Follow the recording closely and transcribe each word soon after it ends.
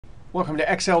Welcome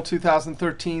to Excel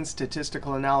 2013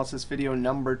 Statistical Analysis video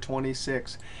number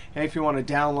 26. And if you want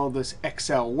to download this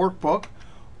Excel workbook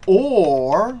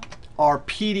or our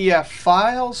PDF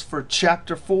files for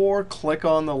Chapter 4, click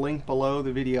on the link below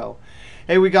the video.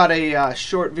 Hey, we got a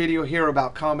short video here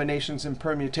about combinations and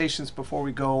permutations before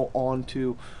we go on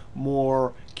to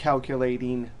more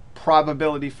calculating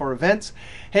probability for events.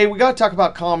 Hey, we got to talk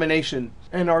about combination.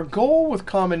 And our goal with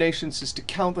combinations is to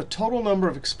count the total number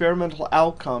of experimental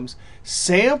outcomes,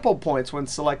 sample points when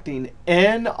selecting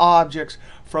n objects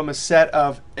from a set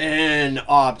of n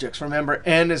objects. Remember,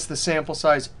 n is the sample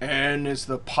size, n is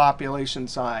the population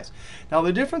size. Now,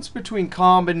 the difference between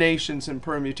combinations and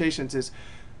permutations is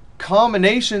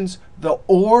combinations, the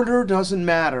order doesn't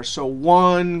matter. So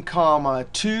 1,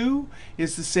 2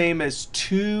 is the same as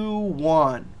 2,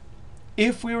 1.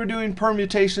 If we were doing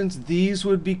permutations, these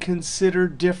would be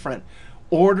considered different.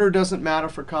 Order doesn't matter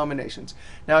for combinations.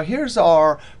 Now, here's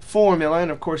our formula. And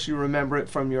of course, you remember it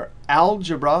from your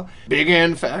algebra. Big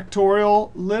N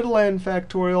factorial, little n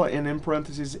factorial, and in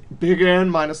parentheses, big N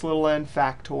minus little n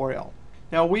factorial.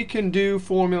 Now, we can do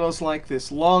formulas like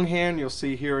this longhand. You'll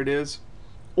see here it is.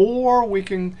 Or we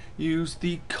can use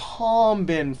the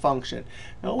COMBIN function.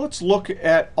 Now let's look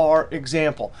at our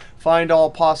example. Find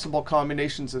all possible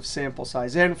combinations of sample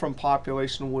size n from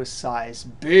population with size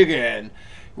big N.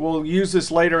 We'll use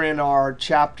this later in our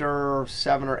chapter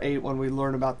 7 or 8 when we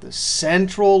learn about the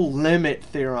central limit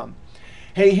theorem.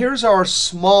 Hey, here's our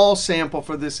small sample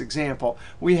for this example.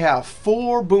 We have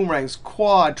 4 boomerangs,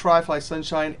 quad, tri-fly,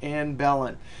 sunshine, and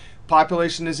bellin.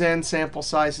 Population is n, sample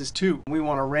size is 2. We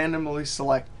want to randomly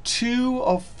select 2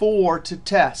 of 4 to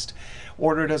test.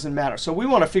 Order doesn't matter. So we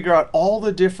want to figure out all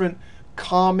the different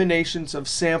combinations of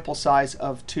sample size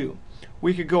of 2.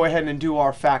 We could go ahead and do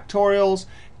our factorials,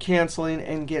 canceling,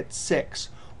 and get 6.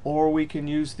 Or we can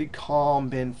use the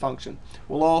COMBIN function.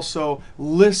 We'll also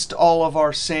list all of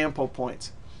our sample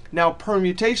points. Now,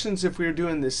 permutations, if we were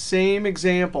doing the same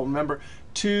example, remember,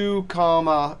 2,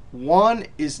 1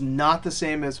 is not the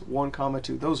same as 1,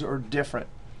 2. Those are different.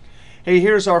 Hey,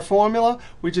 here's our formula.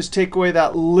 We just take away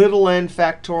that little n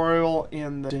factorial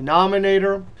in the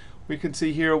denominator. We can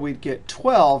see here we'd get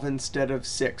 12 instead of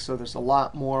 6. So there's a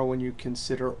lot more when you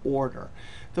consider order.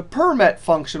 The PERMUT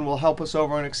function will help us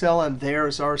over in Excel, and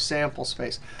there's our sample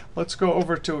space. Let's go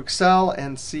over to Excel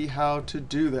and see how to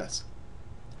do this.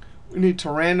 We need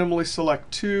to randomly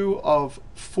select 2 of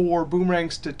 4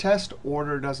 boomerangs to test.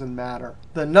 Order doesn't matter.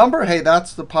 The number, hey,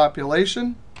 that's the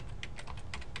population.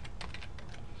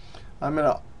 I'm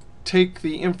going to take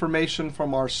the information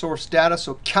from our source data.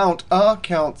 So count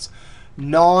counts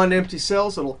non-empty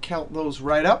cells. It'll count those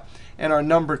right up. And our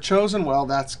number chosen, well,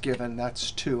 that's given.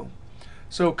 That's 2.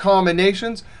 So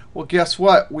combinations, well, guess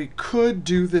what? We could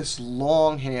do this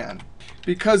longhand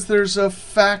because there's a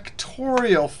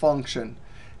factorial function.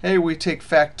 Hey, we take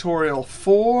factorial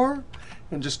 4.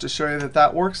 And just to show you that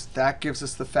that works, that gives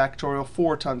us the factorial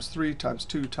 4 times 3 times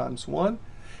 2 times 1.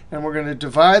 And we're going to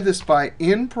divide this by,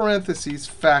 in parentheses,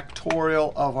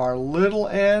 factorial of our little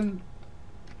n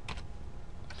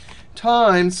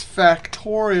times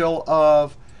factorial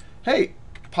of, hey,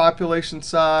 population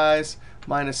size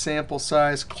minus sample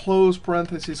size, close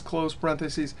parentheses, close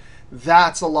parentheses.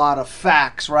 That's a lot of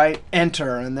facts, right?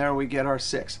 Enter, and there we get our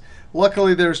 6.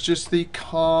 Luckily, there's just the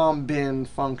COMBIN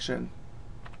function.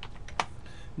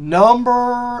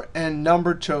 Number and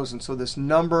number chosen. So this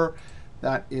number,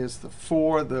 that is the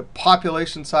 4. The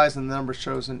population size and the number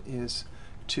chosen is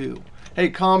 2. Hey,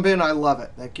 COMBIN, I love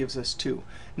it. That gives us 2.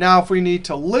 Now, if we need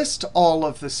to list all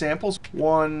of the samples,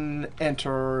 1,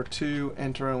 enter, 2,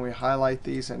 enter, and we highlight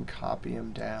these and copy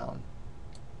them down.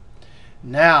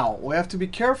 Now, we have to be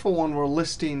careful when we're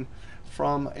listing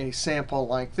from a sample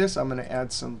like this. I'm going to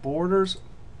add some borders.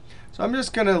 So I'm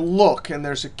just going to look, and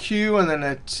there's a Q, and then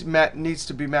it needs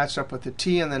to be matched up with a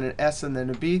T, and then an S, and then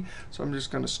a B. So I'm just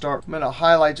going to start. I'm going to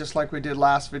highlight just like we did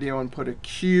last video and put a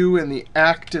Q in the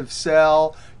active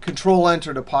cell,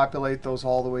 Control-Enter to populate those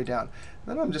all the way down.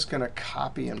 Then I'm just going to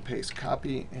copy and paste,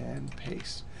 copy and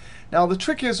paste. Now, the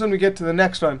trick is when we get to the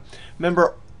next one,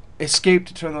 remember, escape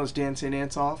to turn those dancing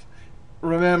ants off.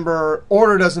 Remember,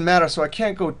 order doesn't matter, so I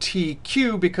can't go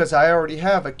TQ because I already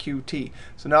have a QT.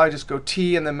 So now I just go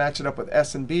T and then match it up with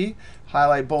S and B.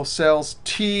 Highlight both cells,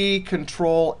 T,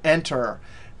 Control, Enter.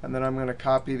 And then I'm going to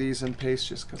copy these and paste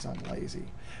just because I'm lazy.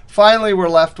 Finally, we're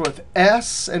left with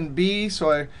S and B,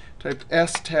 so I type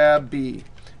S tab B.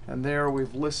 And there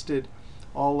we've listed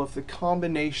all of the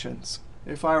combinations.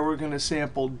 If I were going to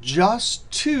sample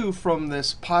just 2 from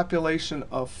this population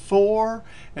of 4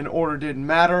 and order didn't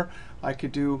matter, I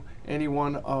could do any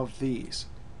one of these.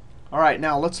 All right,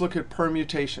 now let's look at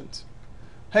permutations.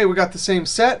 hey, we got the same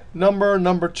set, number,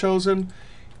 number chosen,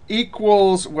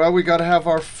 equals, well, we got to have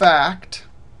our fact.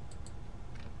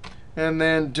 And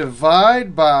then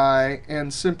divide by,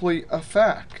 and simply a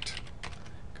fact.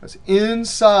 Because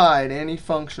inside any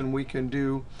function, we can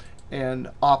do an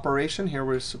operation. Here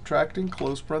we're subtracting,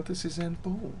 close parentheses, and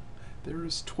boom. There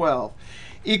is 12.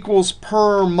 Equals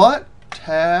PERMUT,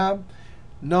 tab,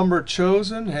 number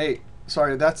chosen. Hey,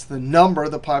 sorry, that's the number,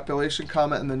 the population,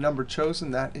 comma, and the number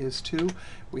chosen. That is 2.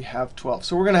 We have 12.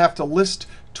 So we're going to have to list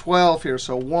 12 here.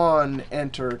 So 1,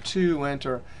 enter, 2,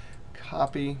 enter,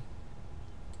 copy.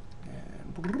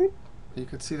 And you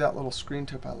can see that little screen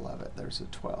tip. I love it. There's a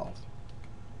 12.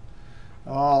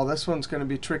 Oh, this one's going to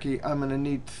be tricky. I'm going to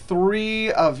need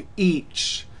 3 of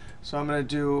each. So I'm going to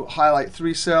do highlight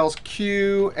 3 cells,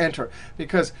 Q, enter.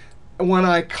 Because when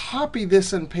I copy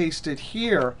this and paste it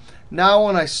here, now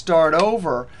when I start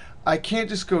over, I can't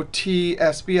just go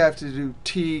TSB. I have to do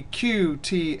TQ,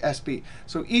 TSB.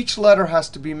 So each letter has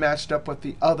to be matched up with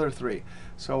the other 3.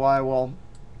 So I will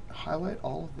highlight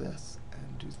all of this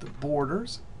and do the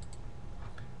borders.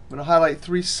 I'm going to highlight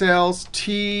 3 cells,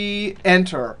 T,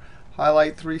 enter.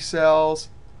 Highlight 3 cells,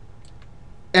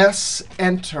 S,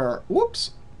 enter.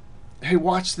 Whoops. Hey,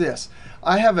 watch this.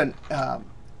 I have an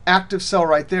active cell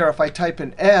right there. If I type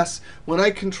in S, when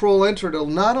I Control Enter, it'll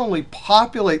not only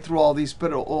populate through all these,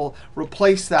 but it'll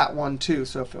replace that one too.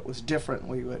 So if it was different,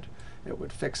 it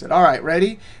would fix it. All right,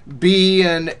 ready? B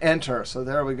and enter. So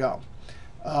there we go.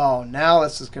 Oh, now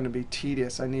this is going to be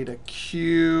tedious. I need a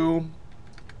Q.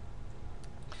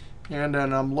 And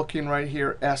then I'm looking right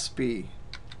here, SB.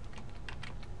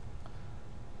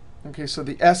 OK, so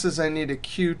the S's, I need a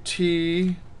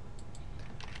QT.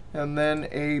 And then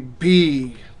a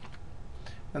B.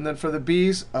 And then for the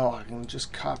B's, oh, I can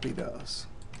just copy those.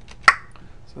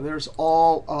 So there's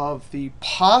all of the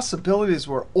possibilities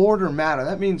where order matter.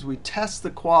 That means we test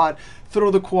the quad, throw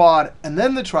the quad, and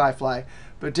then the tri-fly.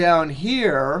 But down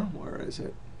here, where is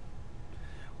it?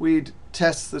 We'd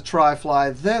test the tri-fly,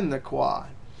 then the quad.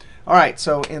 All right,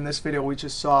 so in this video, we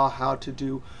just saw how to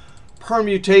do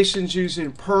permutations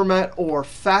using PERMUT or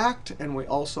fact. And we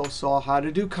also saw how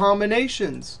to do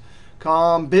combinations,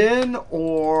 COMBIN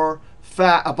or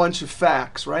a bunch of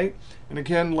facts, right? And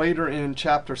again, later in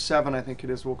Chapter 7, I think it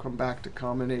is, we'll come back to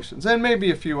combinations. And maybe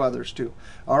a few others too.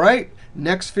 All right,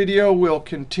 next video, we'll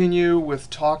continue with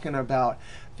talking about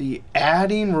the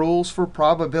adding rules for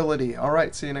probability. All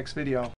right, see you next video.